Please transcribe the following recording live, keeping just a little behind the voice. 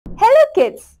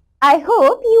kids, I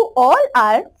hope you all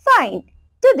are fine.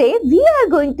 Today we are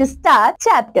going to start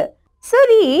chapter. So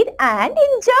read and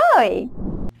enjoy.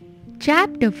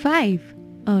 Chapter 5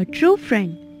 A True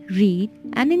Friend. Read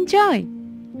and enjoy.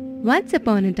 Once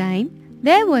upon a time,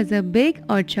 there was a big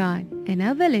orchard in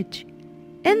a village.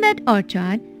 In that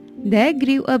orchard, there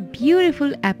grew a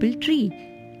beautiful apple tree.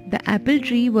 The apple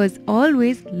tree was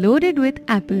always loaded with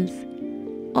apples.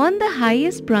 On the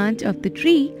highest branch of the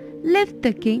tree lived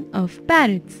the king of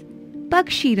parrots,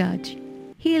 Pakshiraj.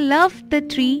 He loved the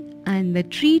tree and the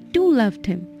tree too loved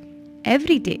him.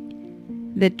 Every day,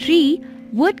 the tree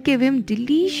would give him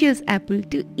delicious apple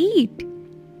to eat.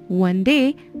 One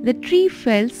day, the tree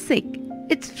fell sick.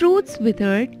 Its fruits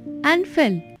withered and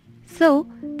fell. So,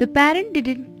 the parrot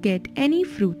didn't get any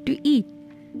fruit to eat.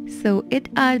 So, it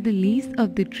ate the leaves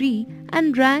of the tree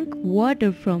and drank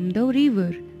water from the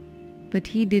river. But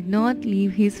he did not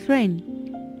leave his friend.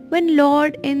 When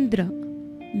Lord Indra,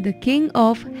 the king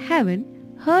of heaven,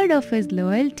 heard of his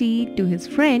loyalty to his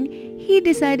friend, he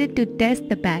decided to test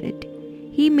the parrot.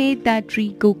 He made that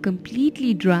tree go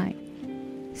completely dry.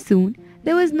 Soon,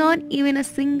 there was not even a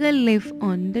single leaf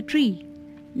on the tree.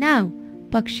 Now,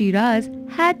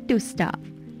 Pakshiraj had to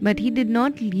starve, but he did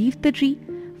not leave the tree.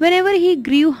 Whenever he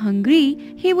grew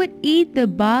hungry, he would eat the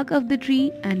bark of the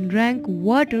tree and drank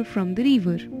water from the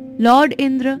river. Lord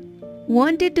Indra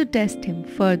wanted to test him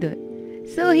further,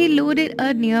 so he loaded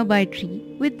a nearby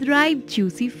tree with ripe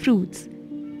juicy fruits.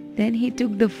 Then he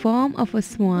took the form of a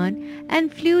swan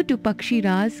and flew to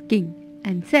Pakshiraj's king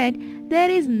and said, "There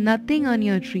is nothing on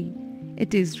your tree.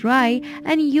 It is dry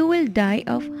and you will die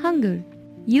of hunger.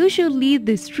 You should leave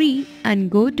this tree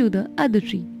and go to the other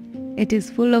tree. It is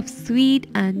full of sweet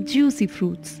and juicy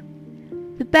fruits."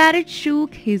 The parrot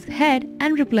shook his head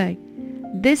and replied,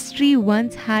 "This tree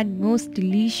once had most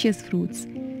delicious fruits.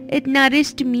 It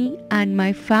nourished me and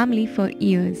my family for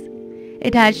years.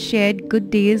 It has shared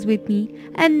good days with me,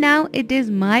 and now it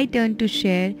is my turn to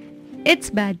share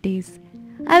its bad days.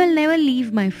 I will never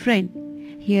leave my friend."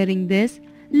 Hearing this,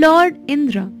 Lord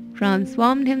Indra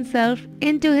transformed himself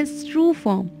into his true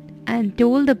form and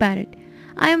told the parrot,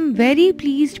 "I am very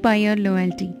pleased by your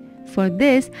loyalty. For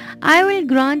this, I will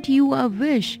grant you a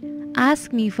wish.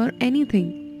 Ask me for anything."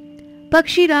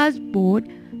 Pakshiraj bowed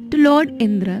to Lord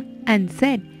Indra and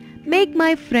said, "Make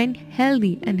my friend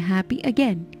healthy and happy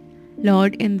again."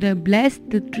 Lord Indra blessed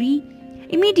the tree.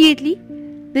 Immediately,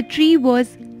 the tree was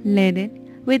laden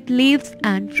with leaves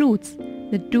and fruits.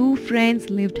 The two friends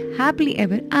lived happily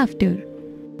ever after.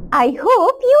 I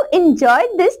hope you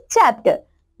enjoyed this chapter.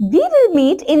 We will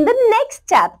meet in the next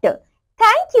chapter.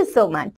 Thank you so much.